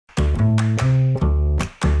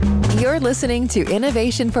You're listening to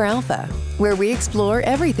Innovation4Alpha, where we explore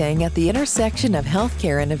everything at the intersection of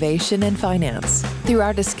healthcare innovation and finance. Through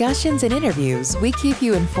our discussions and interviews, we keep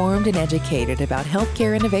you informed and educated about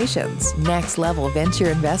healthcare innovations, next-level venture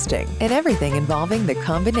investing, and everything involving the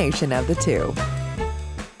combination of the two.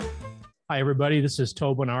 Hi, everybody. This is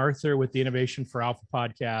Tobin Arthur with the Innovation4Alpha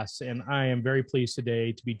podcast, and I am very pleased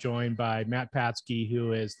today to be joined by Matt Patsky,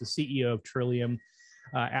 who is the CEO of Trillium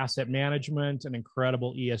Asset Management, an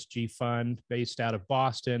incredible ESG fund based out of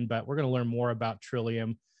Boston. But we're going to learn more about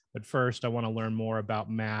Trillium. But first, I want to learn more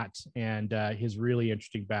about Matt and his really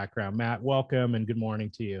interesting background. Matt, welcome and good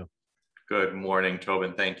morning to you. Good morning,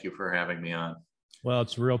 Tobin. Thank you for having me on. Well,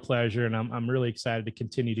 it's a real pleasure, and I'm really excited to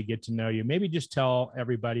continue to get to know you. Maybe just tell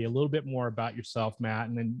everybody a little bit more about yourself, Matt,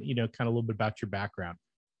 and then, kind of a little bit about your background.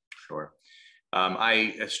 Sure.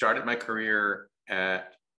 I started my career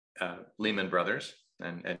at Lehman Brothers,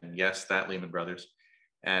 and yes, that Lehman Brothers.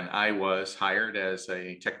 And I was hired as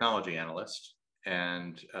a technology analyst.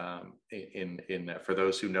 And for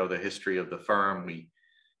those who know the history of the firm, we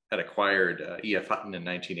had acquired E.F. Hutton in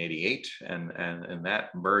 1988, and in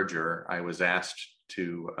that merger, I was asked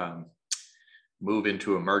to move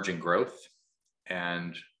into emerging growth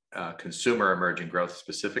and consumer emerging growth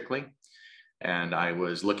specifically. And I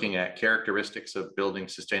was looking at characteristics of building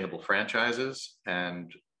sustainable franchises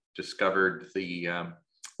and discovered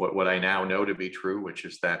what I now know to be true, which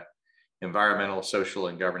is that environmental, social,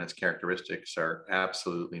 and governance characteristics are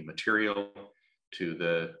absolutely material to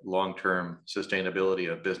the long-term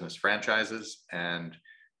sustainability of business franchises. And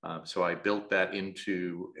so I built that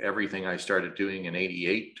into everything I started doing in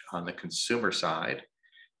 '88 on the consumer side,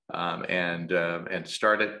 and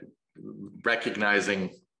started recognizing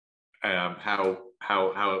how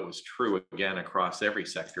it was true again across every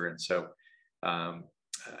sector. And so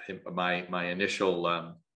my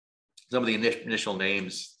initial some of the initial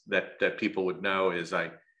names that people would know is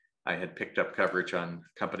I had picked up coverage on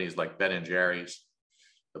companies like Ben & Jerry's,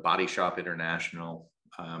 The Body Shop International,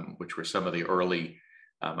 which were some of the early,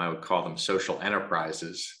 I would call them social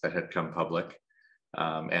enterprises that had come public,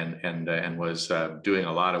 and was doing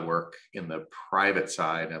a lot of work in the private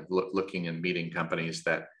side of looking and meeting companies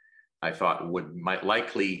that I thought might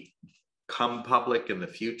likely come public in the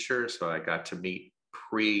future. So I got to meet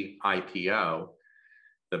pre-IPO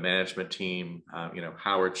the management team,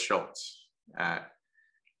 Howard Schultz at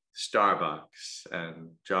Starbucks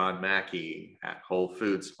and John Mackey at Whole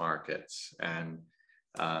Foods Markets, and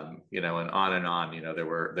and on and on. There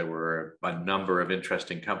were a number of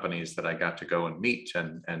interesting companies that I got to go and meet,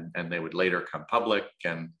 and they would later come public,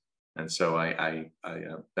 and so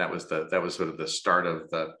that was sort of the start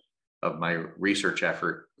of my research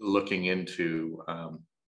effort looking into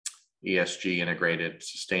ESG integrated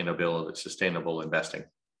sustainable investing.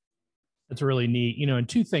 That's really neat. And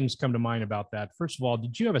two things come to mind about that. First of all,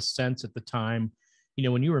 did you have a sense at the time,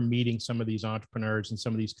 when you were meeting some of these entrepreneurs and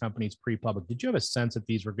some of these companies pre-public, did you have a sense that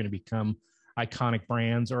these were going to become iconic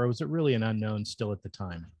brands, or was it really an unknown still at the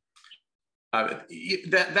time?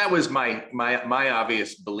 That was my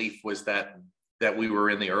obvious belief, was that we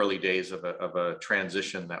were in the early days of a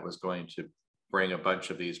transition that was going to bring a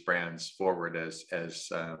bunch of these brands forward as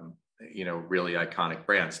really iconic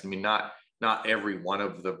brands. I mean, not every one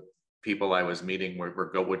of the people I was meeting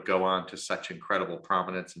would go on to such incredible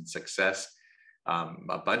prominence and success.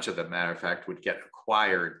 A bunch of them, matter of fact, would get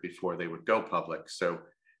acquired before they would go public. So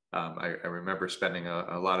I remember spending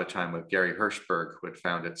a lot of time with Gary Hirshberg, who had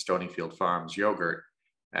founded Stonyfield Farms Yogurt.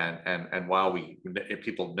 And while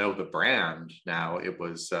people know the brand now, it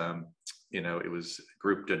was it was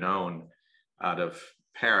Groupe Danone out of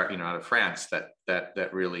Paris, out of France, that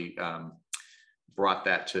really brought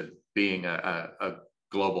that to being a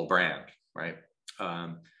global brand, right?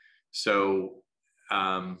 So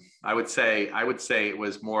I would say it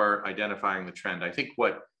was more identifying the trend. I think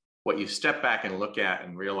what you step back and look at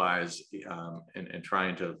and realize, and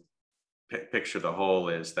trying to picture the whole,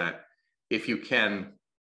 is that if you can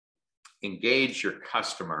engage your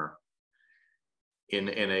customer in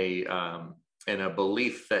a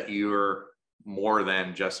belief that you're more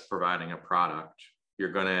than just providing a product,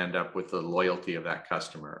 you're going to end up with the loyalty of that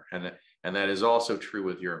customer, and that is also true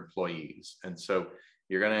with your employees. And so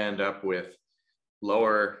you're going to end up with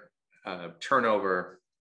lower turnover.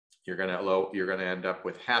 You're going to end up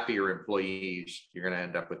with happier employees. You're going to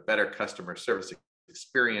end up with better customer service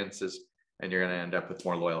experiences, and you're going to end up with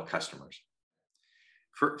more loyal customers.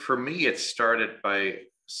 For me, it started by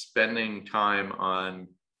spending time on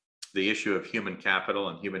the issue of human capital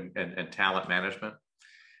and talent management,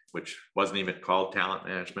 which wasn't even called talent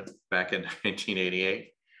management back in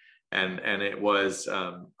 1988. And it was,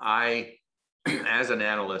 I as an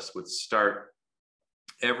analyst, would start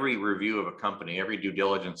every review of a company, every due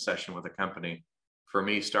diligence session with a company, for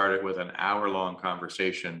me, started with an hour-long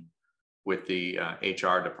conversation with the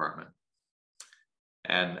HR department.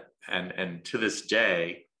 And to this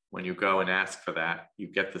day, when you go and ask for that, you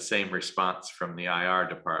get the same response from the IR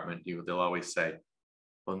department. They'll always say,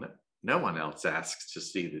 well, no one else asks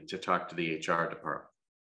to talk to the HR department.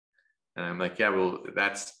 And I'm like, yeah, well,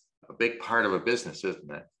 that's a big part of a business,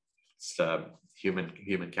 isn't it? It's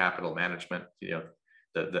human capital management,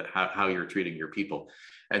 how you're treating your people.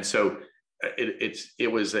 And so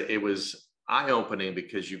it was eye-opening,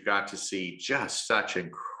 because you got to see just such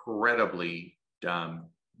incredibly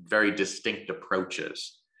very distinct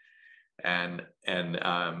approaches. And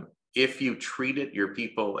if you treated your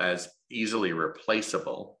people as easily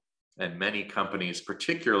replaceable, and many companies,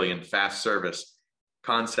 particularly in fast service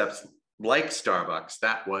concepts like Starbucks,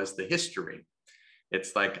 that was the history.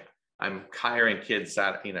 It's like, I'm hiring kids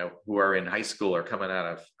that, who are in high school or coming out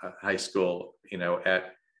of high school,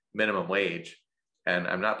 at minimum wage, and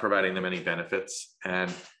I'm not providing them any benefits.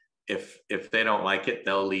 And if they don't like it,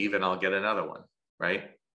 they'll leave and I'll get another one,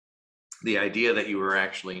 right? The idea that you were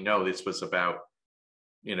actually, no, this was about,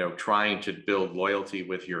 trying to build loyalty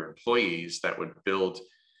with your employees, that would build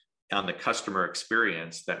on the customer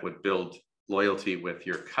experience, that would build loyalty with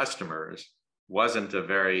your customers, wasn't a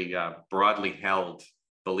very broadly held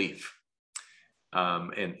belief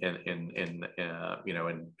in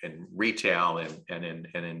retail and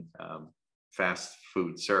in fast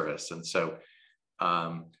food service. And so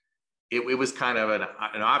it was kind of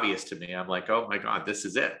an obvious to me. I'm like, oh my God, this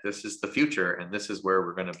is it. This is the future. And this is where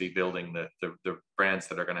we're going to be building the brands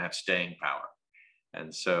that are going to have staying power.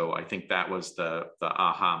 And so I think that was the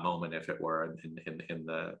aha moment, if it were,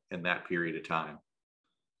 in that period of time.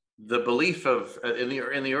 The belief of in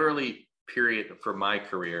the early period for my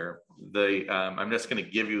career, I'm just going to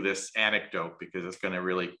give you this anecdote, because it's going to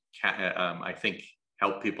really, I think,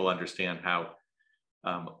 help people understand how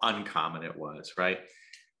uncommon it was, right?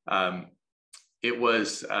 It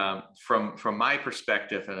was, from my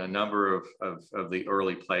perspective, and a number of the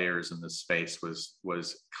early players in this space,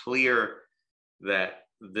 was clear that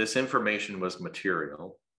this information was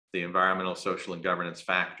material, the environmental, social, and governance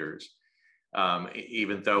factors,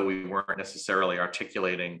 even though we weren't necessarily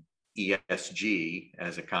articulating ESG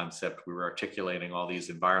as a concept. We were articulating all these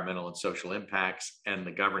environmental and social impacts and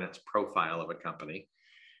the governance profile of a company.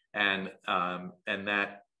 And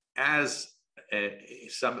that as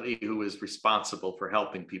somebody who was responsible for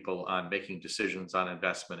helping people on making decisions on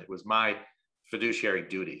investment, it was my fiduciary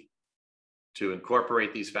duty to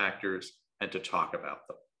incorporate these factors and to talk about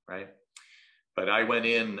them, right? But I went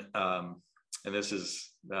in, and this is,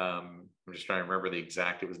 I'm just trying to remember the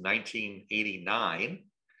exact, it was 1989.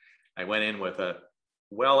 I went in with a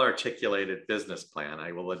well-articulated business plan.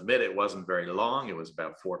 I will admit it wasn't very long. It was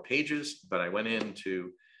about 4 pages, but I went into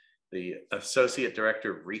the associate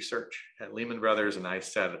director of research at Lehman Brothers, and I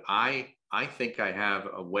said, I think I have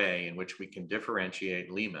a way in which we can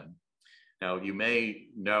differentiate Lehman. Now, you may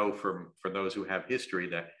know for those who have history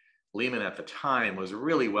that Lehman at the time was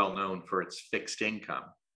really well known for its fixed income.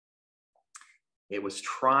 It was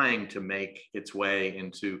trying to make its way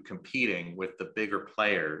into competing with the bigger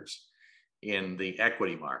players in the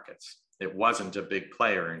equity markets. It wasn't a big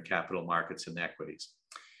player in capital markets and equities.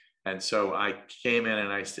 And so I came in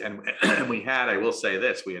and we had, I will say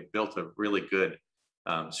this, we had built a really good,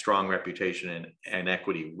 strong reputation in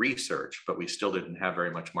equity research, but we still didn't have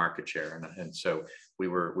very much market share. And so we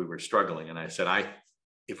were struggling. And I said,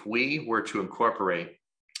 if we were to incorporate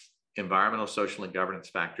environmental, social, and governance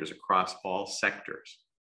factors across all sectors,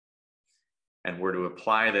 and were to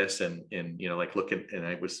apply this and like look at, and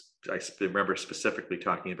I remember specifically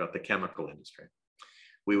talking about the chemical industry,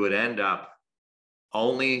 we would end up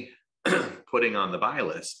only putting on the buy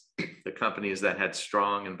list the companies that had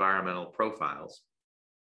strong environmental profiles.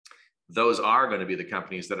 Those are going to be the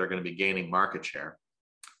companies that are going to be gaining market share,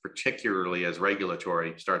 particularly as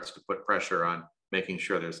regulatory starts to put pressure on making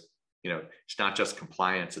sure there's, it's not just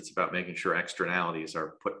compliance, it's about making sure externalities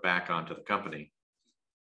are put back onto the company.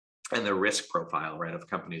 And the risk profile, right, of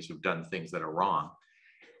companies who've done things that are wrong.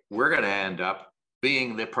 We're going to end up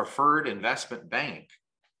being the preferred investment bank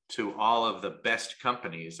to all of the best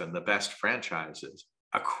companies and the best franchises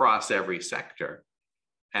across every sector.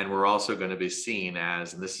 And we're also going to be seen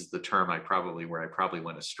as, and this is the term where I probably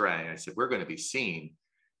went astray, I said, we're going to be seen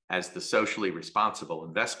as the socially responsible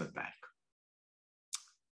investment bank.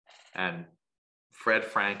 And Fred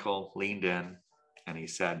Frankel leaned in and he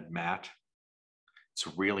said, Matt, it's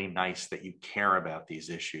really nice that you care about these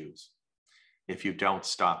issues. If you don't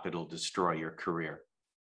stop, it'll destroy your career.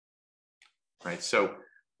 right? So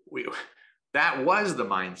that was the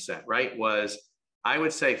mindset, right? Was, I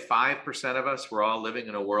would say 5% of us were all living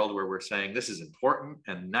in a world where we're saying this is important,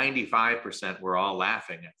 and 95% were all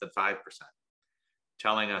laughing at the 5%,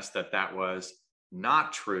 telling us that that was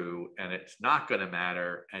not true and it's not going to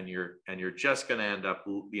matter, and you're just going to end up,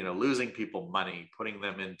 losing people money, putting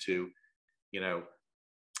them into,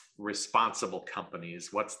 responsible companies.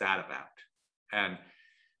 What's that about?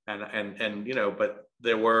 But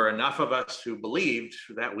there were enough of us who believed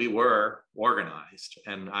that we were organized,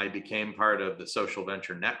 and I became part of the Social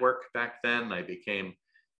Venture Network back then. I became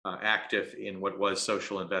active in what was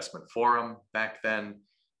Social Investment Forum back then,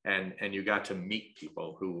 and you got to meet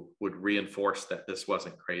people who would reinforce that this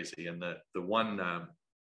wasn't crazy. And the one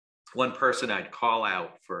person I'd call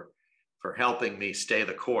out for helping me stay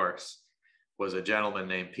the course was a gentleman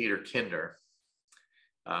named Peter Kinder,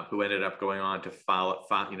 who ended up going on to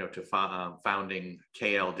founding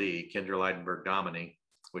KLD, Kinder Leidenberg Dominy,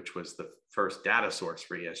 which was the first data source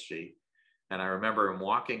for ESG. And I remember him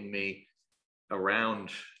walking me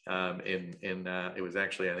around it was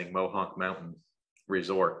actually, I think, Mohawk Mountain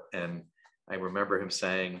Resort. And I remember him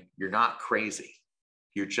saying, "You're not crazy,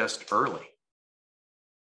 you're just early."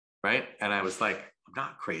 Right? And I was like, "I'm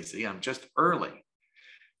not crazy, I'm just early."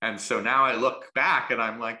 And so now I look back and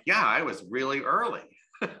I'm like, yeah, I was really early.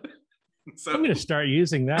 So I'm going to start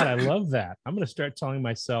using that. I love that. I'm going to start telling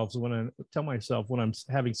myself when I'm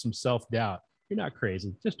having some self-doubt, you're not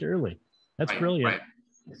crazy, just early. That's brilliant.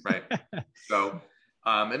 Right. So,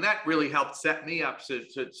 and that really helped set me up to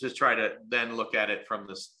try to then look at it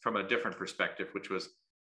from a different perspective, which was,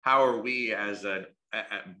 how are we as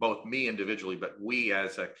both me individually, but we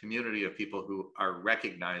as a community of people who are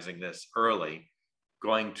recognizing this early,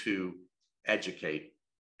 going to educate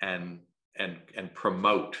and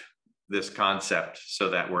promote this concept so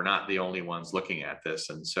that we're not the only ones looking at this.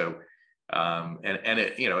 And so,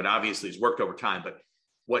 it obviously has worked over time, but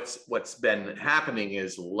what's been happening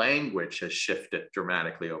is language has shifted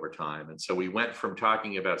dramatically over time. And so we went from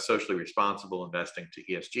talking about socially responsible investing to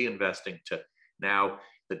ESG investing to now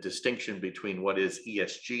the distinction between what is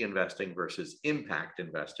ESG investing versus impact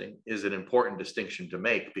investing is an important distinction to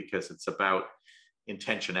make, because it's about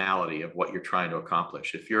intentionality of what you're trying to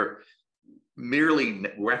accomplish. If you're merely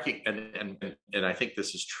and I think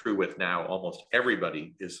this is true with now almost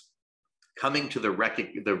everybody, is coming to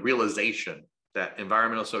the realization that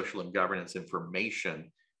environmental, social, and governance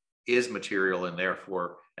information is material, and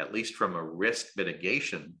therefore, at least from a risk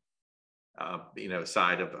mitigation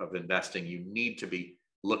side of investing, you need to be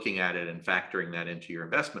looking at it and factoring that into your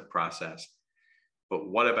investment process. But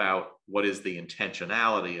what is the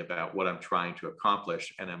intentionality about what I'm trying to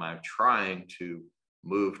accomplish? And am I trying to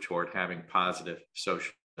move toward having positive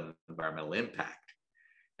social and environmental impact?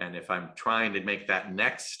 And if I'm trying to make that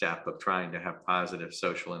next step of trying to have positive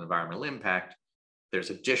social and environmental impact, there's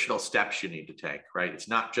additional steps you need to take, right? It's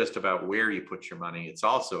not just about where you put your money. It's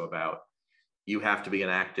also about, you have to be an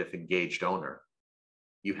active, engaged owner.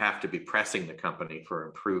 You have to be pressing the company for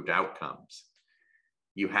improved outcomes.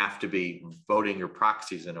 You have to be voting your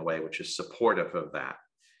proxies in a way which is supportive of that.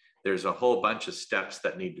 There's a whole bunch of steps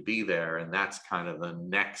that need to be there. And that's kind of the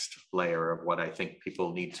next layer of what I think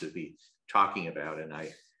people need to be talking about. And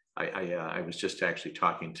I was just actually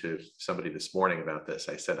talking to somebody this morning about this.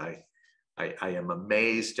 I said, I am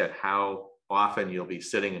amazed at how often you'll be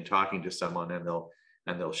sitting and talking to someone,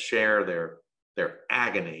 and they'll share their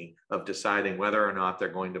agony of deciding whether or not they're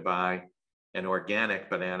going to buy an organic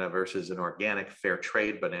banana versus an organic fair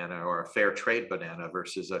trade banana, or a fair trade banana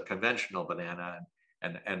versus a conventional banana,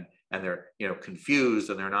 and they're confused,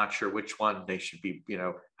 and they're not sure which one they should be,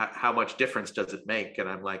 how much difference does it make? And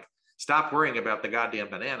I'm like, stop worrying about the goddamn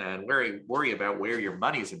banana and worry about where your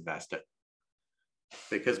money's invested,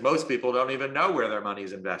 because most people don't even know where their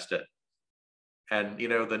money's invested. And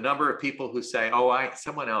the number of people who say, oh,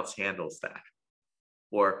 someone else handles that,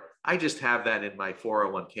 or I just have that in my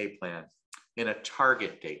 401k plan in a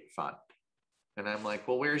target date fund. And I'm like,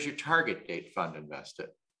 well, where's your target date fund invested?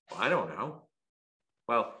 Well, I don't know.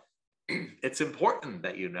 Well, it's important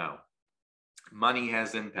that money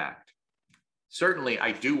has impact. Certainly,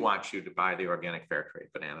 I do want you to buy the organic fair trade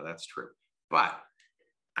banana. That's true. But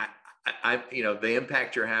the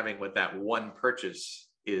impact you're having with that one purchase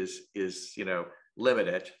is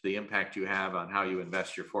limited. The impact you have on how you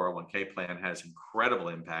invest your 401k plan has incredible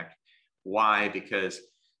impact. Why? Because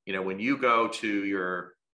when you go to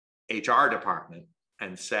your HR department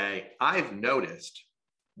and say, I've noticed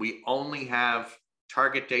we only have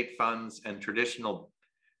target date funds and traditional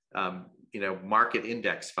market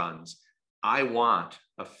index funds. I want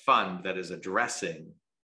a fund that is addressing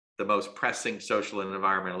the most pressing social and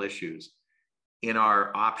environmental issues. in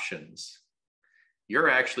our options, you're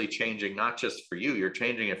actually changing not just for you, you're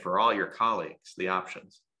changing it for all your colleagues, the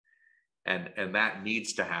options. And that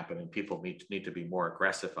needs to happen, and people need to be more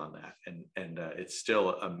aggressive on that. And it's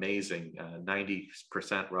still amazing.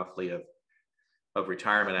 90% roughly of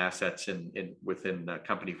retirement assets within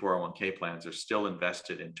company 401k plans are still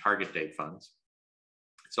invested in target date funds.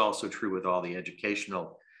 It's also true with all the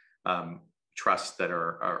educational trusts that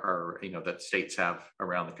are that states have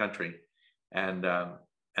around the country, and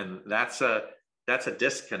that's a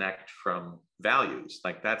disconnect from values.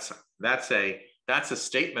 Like that's a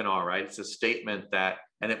statement, all right. It's a statement that,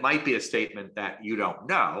 and it might be a statement that you don't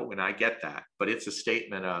know, and I get that, but it's a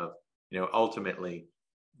statement of, ultimately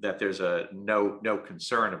that there's no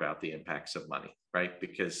concern about the impacts of money, right?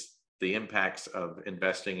 Because the impacts of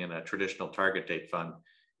investing in a traditional target date fund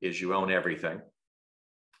is you own everything,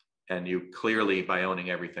 and you clearly, by owning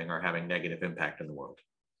everything, are having negative impact in the world.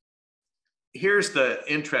 Here's the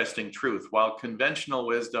interesting truth. While conventional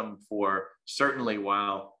wisdom while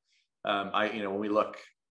when we look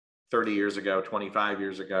 30 years ago, 25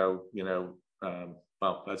 years ago,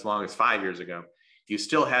 well, as long as 5 years ago, you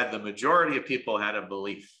still had the majority of people had a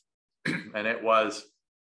belief. And it was,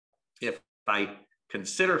 if I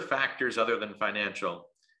consider factors other than financial,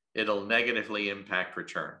 it'll negatively impact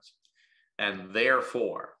returns. And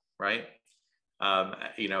therefore, right,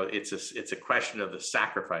 it's a question of the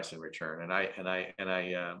sacrifice in return. And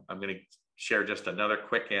I'm going to share just another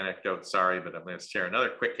quick anecdote. Sorry, but I'm going to share another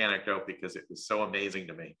quick anecdote because it was so amazing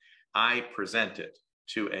to me. I presented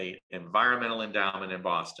to an environmental endowment in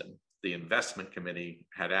Boston. The investment committee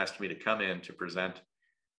had asked me to come in to present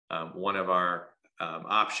one of our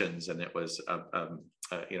options, and it was an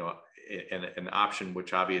option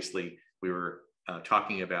which obviously we were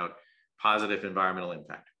talking about positive environmental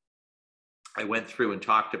impact. I went through and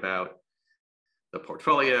talked about the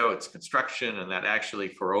portfolio, its construction, and that actually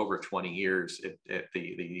for over 20 years, this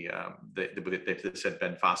had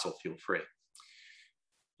been fossil fuel free.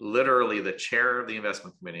 Literally, the chair of the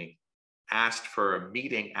investment committee asked for a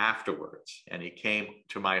meeting afterwards, and he came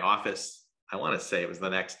to my office, I want to say it was the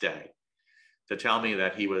next day, to tell me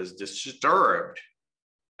that he was disturbed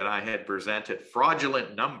that I had presented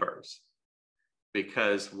fraudulent numbers,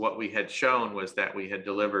 because what we had shown was that we had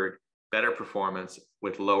delivered better performance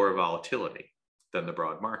with lower volatility than the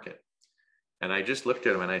broad market. And I just looked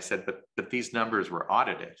at him and I said, but these numbers were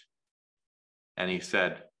audited. And he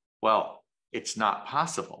said, well, it's not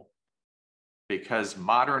possible, because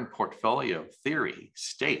modern portfolio theory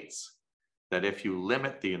states that if you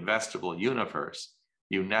limit the investable universe,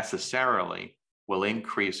 you necessarily will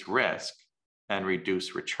increase risk and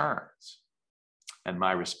reduce returns. And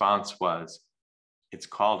my response was, it's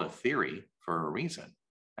called a theory for a reason,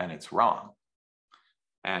 and it's wrong.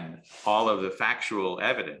 And all of the factual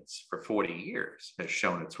evidence for 40 years has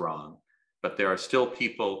shown it's wrong. But there are still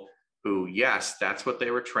people who, yes, that's what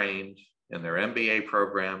they were trained in their MBA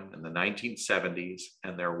program in the 1970s,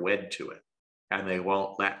 and they're wed to it, and they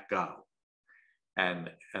won't let go.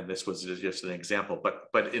 And this was just an example.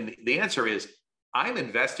 But the answer is, I'm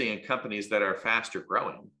investing in companies that are faster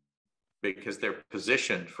growing because they're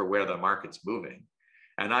positioned for where the market's moving.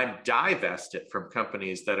 And I'm divested from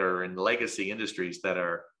companies that are in legacy industries that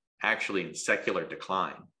are actually in secular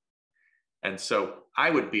decline. And so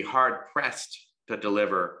I would be hard pressed to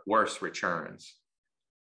deliver worse returns,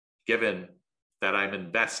 given that I'm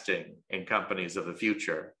investing in companies of the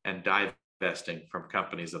future and divesting from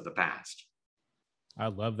companies of the past. I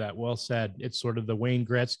love that. Well said. It's sort of the Wayne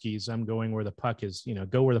Gretzky's, I'm going where the puck is,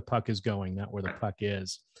 go where the puck is going, not where the puck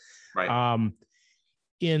is. Right.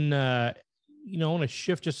 I want to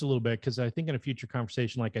shift just a little bit, because I think in a future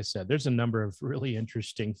conversation, like I said, there's a number of really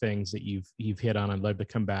interesting things that you've hit on. I'd love to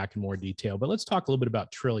come back in more detail, but let's talk a little bit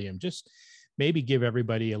about Trillium. Just maybe give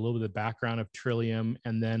everybody a little bit of background of Trillium,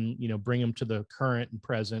 and then, bring them to the current and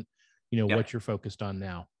present, what you're focused on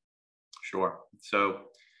now. Sure. So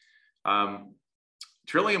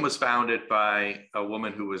Trillium was founded by a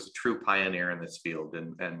woman who was a true pioneer in this field,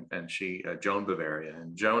 and she, Joan Bavaria.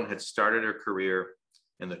 And Joan had started her career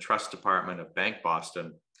in the trust department of Bank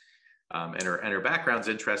Boston, and her background's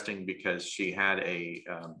interesting because she had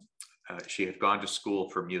she had gone to school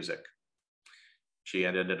for music. She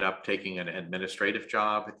had ended up taking an administrative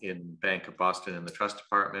job in Bank of Boston in the trust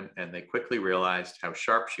department, and they quickly realized how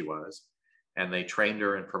sharp she was, and they trained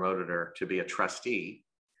her and promoted her to be a trustee.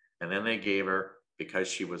 And then they gave her, because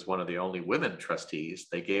she was one of the only women trustees,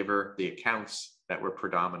 they gave her the accounts that were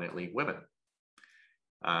predominantly women.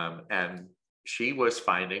 And she was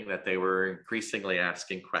finding that they were increasingly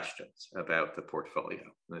asking questions about the portfolio.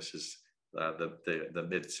 This is the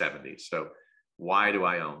mid-70s. So why do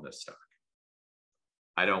I own this stock?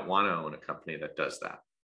 I don't want to own a company that does that.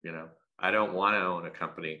 You know, I don't want to own a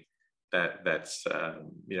company that's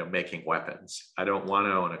making weapons. I don't want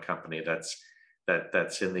to own a company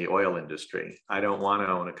that's in the oil industry. I don't want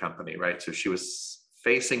to own a company, right? So she was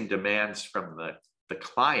facing demands from the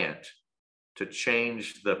client to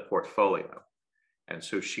change the portfolio. And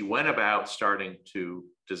so she went about starting to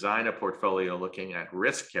design a portfolio looking at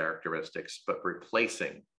risk characteristics, but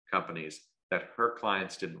replacing companies that her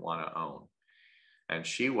clients didn't want to own. And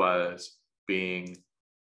she was being,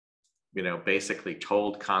 basically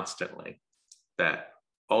told constantly that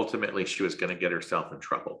ultimately she was going to get herself in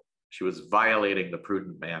trouble. She was violating the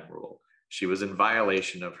prudent man rule. She was in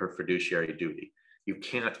violation of her fiduciary duty. You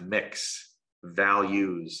can't mix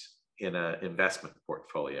values in an investment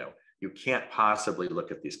portfolio. You can't possibly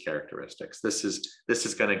look at these characteristics. This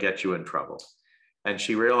is going to get you in trouble. And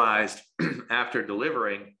she realized after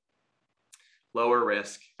delivering lower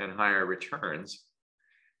risk and higher returns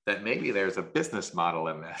that maybe there's a business model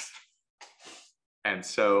in this. And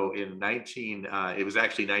so it was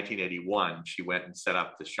actually 1981, she went and set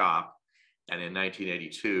up the shop. And in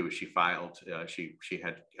 1982, she filed, she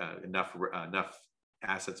had enough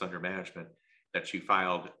assets under management that she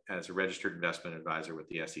filed as a registered investment advisor with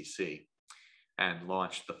the SEC and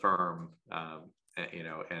launched the firm,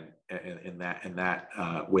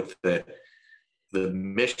 with the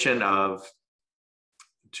mission of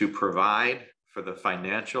to provide for the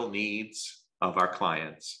financial needs of our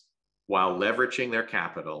clients while leveraging their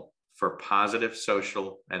capital for positive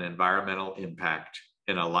social and environmental impact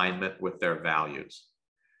in alignment with their values.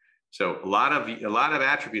 So a lot of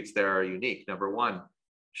attributes there are unique. Number one,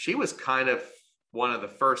 she was kind of one of the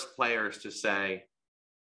first players to say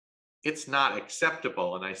it's not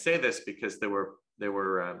acceptable. And I say this because there were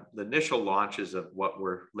the initial launches of what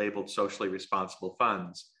were labeled socially responsible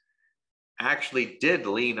funds actually did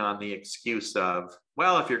lean on the excuse of,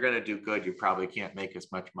 well, if you're going to do good, you probably can't make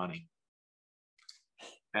as much money.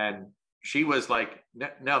 And she was like,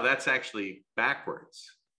 no, that's actually backwards.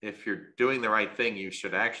 If you're doing the right thing, you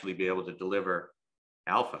should actually be able to deliver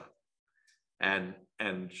alpha. And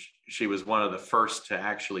she was one of the first to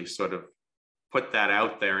actually sort of put that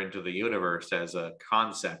out there into the universe as a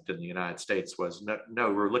concept in the United States was,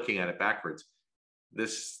 no, we're looking at it backwards.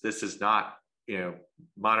 This is not,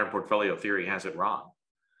 modern portfolio theory has it wrong.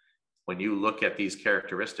 When you look at these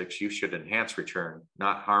characteristics, you should enhance return,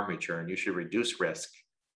 not harm return. You should reduce risk,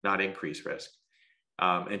 not increase risk.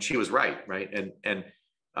 And she was right? And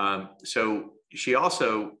so she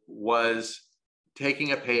also was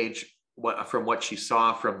taking a page from what she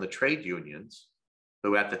saw from the trade unions,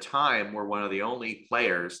 who at the time were one of the only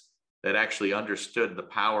players that actually understood the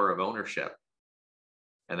power of ownership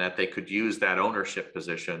and that they could use that ownership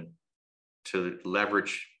position to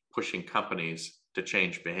leverage pushing companies to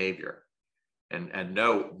change behavior. And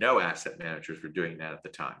no asset managers were doing that at the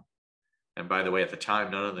time. And by the way, at the time,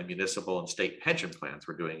 none of the municipal and state pension plans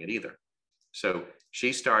were doing it either. So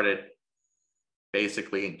she started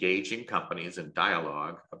basically engaging companies in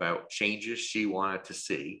dialogue about changes she wanted to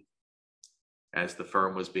see as the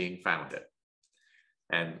firm was being founded.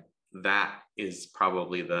 And that is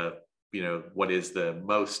probably what is the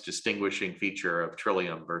most distinguishing feature of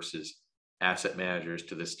Trillium versus asset managers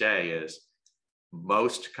to this day is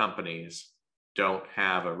most companies don't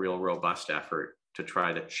have a real robust effort to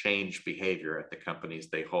try to change behavior at the companies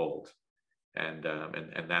they hold. And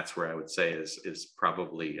that's where I would say is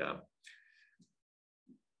probably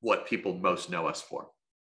what people most know us for.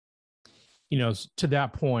 To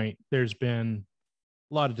that point, there's been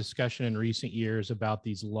a lot of discussion in recent years about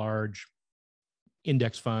these large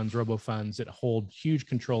index funds, robo funds that hold huge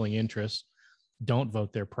controlling interests, don't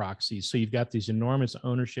vote their proxies. So you've got these enormous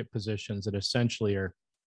ownership positions that essentially are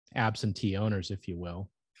absentee owners, if you will.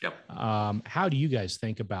 Yep. How do you guys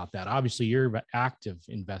think about that? Obviously, you're active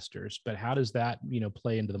investors, but how does that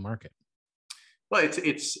play into the market? Well,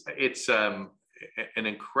 it's an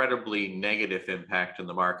incredibly negative impact in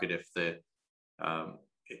the market if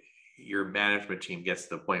your management team gets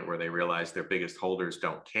to the point where they realize their biggest holders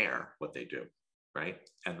don't care what they do, right?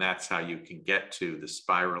 And that's how you can get to the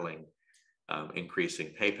spiraling, increasing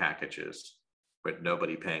pay packages, but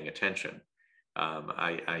nobody paying attention.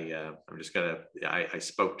 I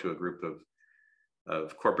spoke to a group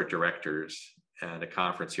of corporate directors at a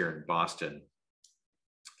conference here in Boston,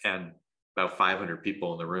 and about 500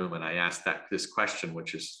 people in the room. And I asked this question,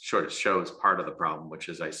 which is sort of shows part of the problem, which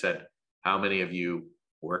is I said, how many of you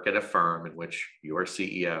work at a firm in which your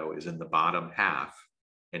CEO is in the bottom half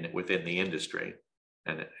within the industry?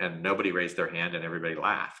 And nobody raised their hand and everybody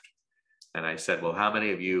laughed. And I said, well, how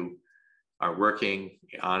many of you are working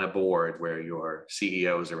on a board where your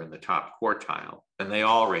CEOs are in the top quartile, and they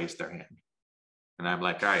all raise their hand. And I'm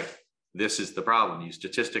like, all right, this is the problem. You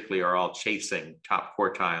statistically are all chasing top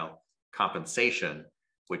quartile compensation,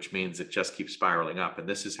 which means it just keeps spiraling up. And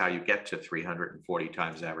this is how you get to 340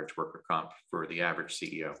 times average worker comp for the average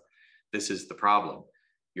CEO. This is the problem.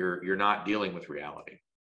 You're not dealing with reality.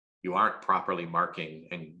 You aren't properly marking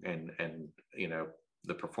and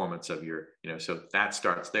the performance of your, so that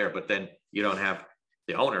starts there. But then you don't have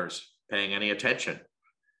the owners paying any attention.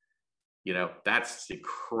 That's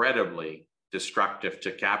incredibly destructive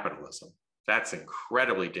to capitalism. That's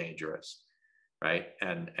incredibly dangerous, right?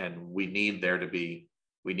 And we need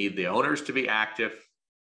the owners to be active.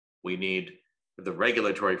 We need the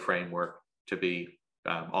regulatory framework to be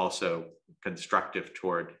also constructive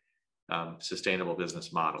toward sustainable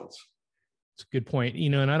business models. It's a good point.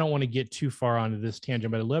 And I don't want to get too far onto this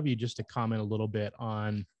tangent, but I'd love you just to comment a little bit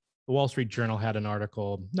on the Wall Street Journal had an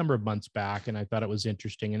article a number of months back, and I thought it was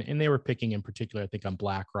interesting. And they were picking in particular, I think, on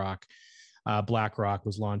BlackRock. BlackRock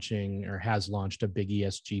was launching or has launched a big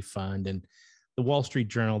ESG fund. And the Wall Street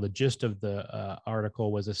Journal, the gist of the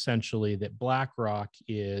article was essentially that BlackRock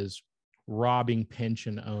is robbing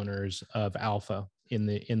pension owners of alpha in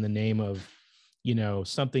the name of,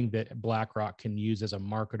 something that BlackRock can use as a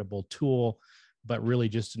marketable tool, but really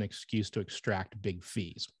just an excuse to extract big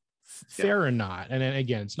fees. Fair or not? And then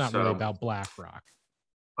again, it's not really about BlackRock.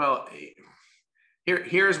 Well,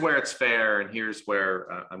 here's where it's fair, and here's where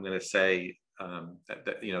I'm going to say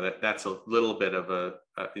that's a little bit of a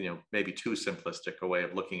maybe too simplistic a way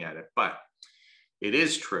of looking at it. But it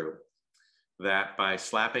is true that by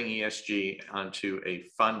slapping ESG onto a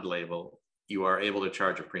fund label, you are able to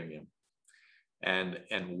charge a premium. And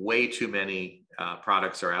way too many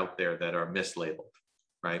products are out there that are mislabeled,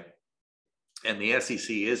 right? And the SEC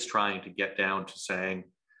is trying to get down to saying,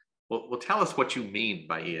 well, tell us what you mean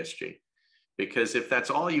by ESG. Because if that's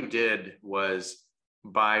all you did was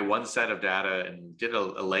buy one set of data and did a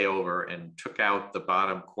layover and took out the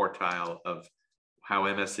bottom quartile of how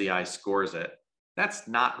MSCI scores it, that's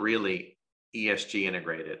not really ESG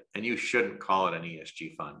integrated. And you shouldn't call it an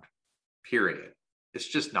ESG fund, period. It's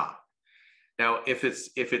just not. Now, if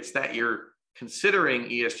it's that you're considering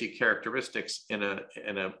ESG characteristics in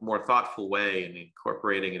a more thoughtful way and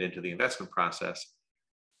incorporating it into the investment process,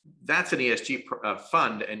 that's an ESG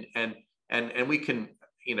fund, and we can,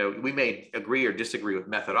 we may agree or disagree with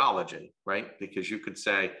methodology, right? Because you could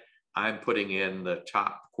say, I'm putting in the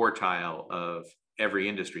top quartile of every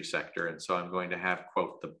industry sector, and so I'm going to have,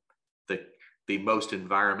 quote, the most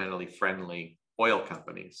environmentally friendly oil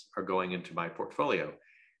companies are going into my portfolio.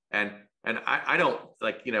 And I don't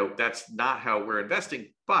that's not how we're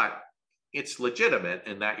investing, but it's legitimate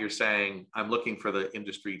in that you're saying, I'm looking for the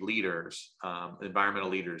industry leaders, environmental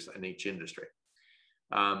leaders in each industry.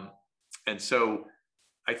 And so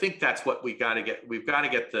I think that's what we got to get. We've got to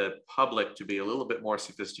get the public to be a little bit more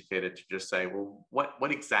sophisticated to just say, well,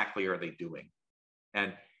 what exactly are they doing?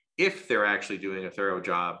 And if they're actually doing a thorough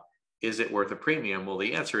job, is it worth a premium? Well,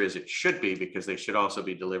 the answer is it should be, because they should also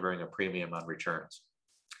be delivering a premium on returns.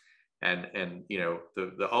 And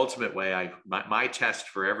the ultimate way, my test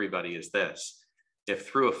for everybody is this: if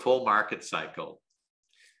through a full market cycle,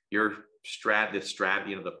 your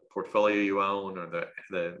the portfolio you own or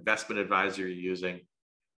the investment advisor you're using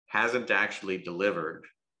hasn't actually delivered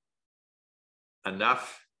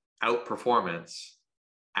enough outperformance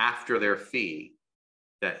after their fee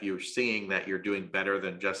that you're seeing that you're doing better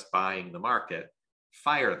than just buying the market,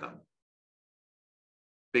 fire them,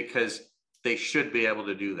 because they should be able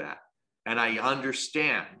to do that. And I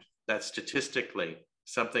understand that statistically,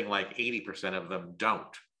 something like 80% of them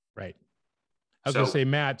don't. Right. I was going to say,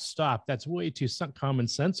 Matt, stop. That's way too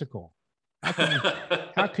commonsensical.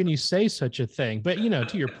 How can you say such a thing? But,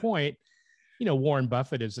 to your point, Warren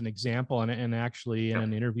Buffett is an example. And actually in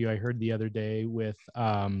an interview I heard the other day with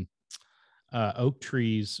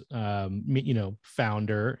Oaktree's,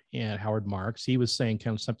 founder, and Howard Marks, he was saying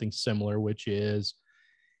kind of something similar, which is,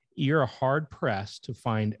 you're hard pressed to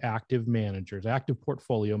find active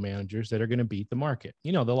portfolio managers that are going to beat the market.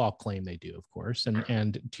 They'll all claim they do, of course.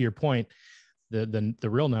 And to your point, the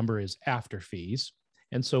real number is after fees.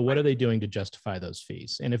 And so what are they doing to justify those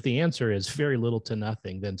fees? And if the answer is very little to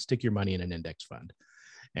nothing, then stick your money in an index fund.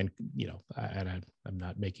 And, I'm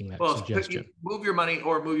not making that suggestion. Move your money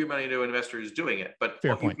to investors doing it. But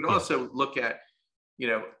you can also look at,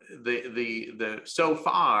 so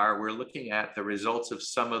far we're looking at the results of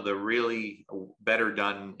some of the really better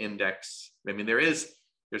done index. I mean, there's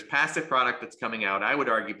passive product that's coming out. I would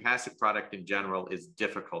argue passive product in general is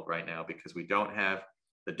difficult right now because we don't have,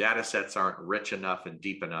 the data sets aren't rich enough and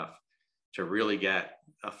deep enough to really get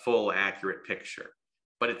a full, accurate picture,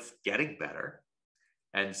 but it's getting better.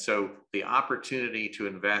 And so the opportunity to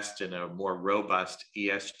invest in a more robust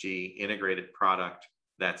ESG integrated product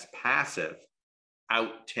that's passive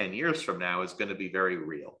out 10 years from now is going to be very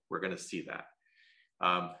real. We're going to see that.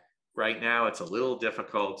 Right now, it's a little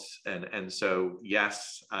difficult. And so,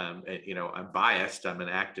 yes, I'm biased. I'm an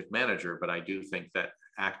active manager, but I do think that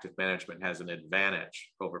active management has an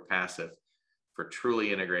advantage over passive for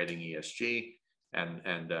truly integrating ESG.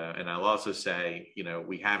 And I'll also say,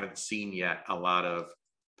 we haven't seen yet a lot of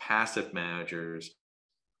passive managers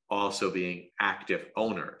also being active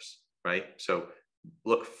owners, right? So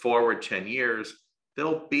look forward 10 years,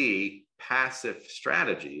 there'll be passive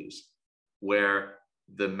strategies where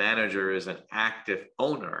the manager is an active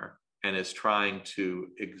owner and is trying to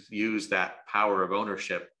use that power of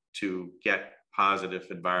ownership to get positive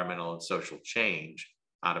environmental and social change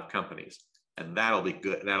out of companies. And that'll be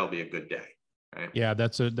good. That'll be a good day. Right? Yeah,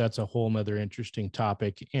 that's a whole nother interesting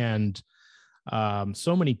topic. And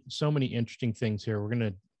so many interesting things here. We're going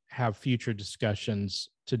to have future discussions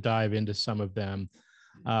to dive into some of them.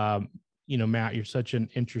 Matt, you're such an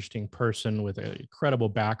interesting person with an incredible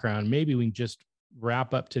background. Maybe we can just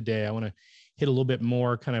wrap up today. I want to hit a little bit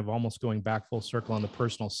more, kind of almost going back full circle on the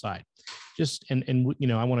personal side. I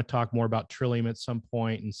want to talk more about Trillium at some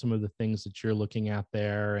point and some of the things that you're looking at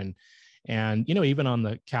there. And even on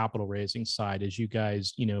the capital raising side, as you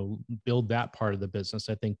guys, build that part of the business,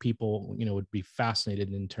 I think people, would be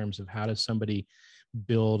fascinated in terms of how does somebody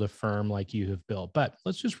build a firm like you have built. But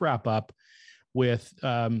let's just wrap up with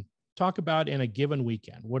talk about in a given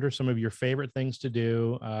weekend. What are some of your favorite things to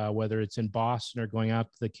do, whether it's in Boston or going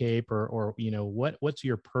out to the Cape or what's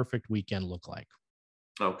your perfect weekend look like?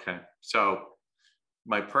 Okay. So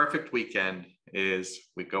my perfect weekend is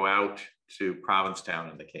we go out to Provincetown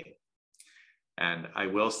in the Cape. And I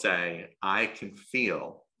will say, I can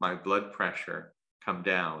feel my blood pressure come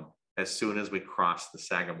down as soon as we cross the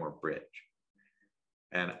Sagamore Bridge.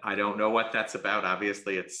 And I don't know what that's about.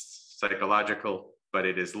 Obviously, it's psychological, but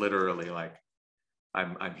it is literally like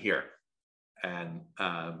I'm here. And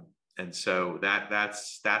so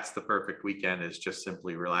that's the perfect weekend, is just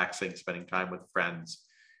simply relaxing, spending time with friends,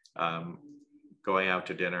 going out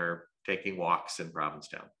to dinner, taking walks in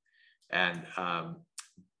Provincetown. And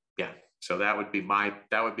so that would be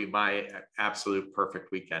my absolute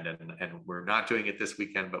perfect weekend. And we're not doing it this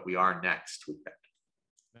weekend, but we are next weekend.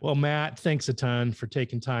 Well, Matt, thanks a ton for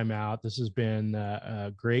taking time out. This has been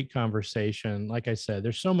a great conversation. Like I said,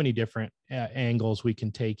 there's so many different angles we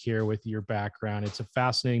can take here with your background. It's a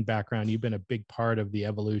fascinating background. You've been a big part of the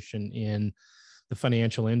evolution in the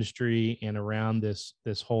financial industry and around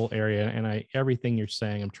this whole area. And everything you're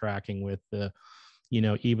saying, I'm tracking with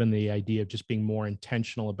even the idea of just being more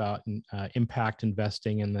intentional about impact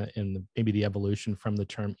investing and maybe the evolution from the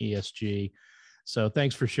term ESG. So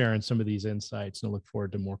thanks for sharing some of these insights, and I look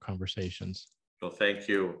forward to more conversations. Well, thank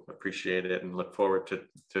you. Appreciate it, and look forward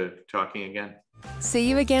to talking again. See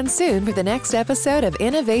you again soon for the next episode of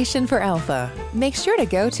Innovation for Alpha. Make sure to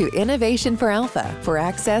go to Innovation4Alpha for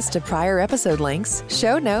access to prior episode links,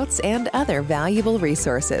 show notes, and other valuable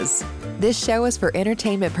resources. This show is for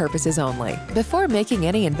entertainment purposes only. Before making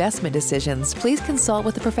any investment decisions, please consult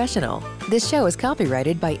with a professional. This show is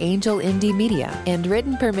copyrighted by Angel MD Media, and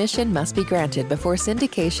written permission must be granted before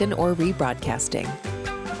syndication or rebroadcasting.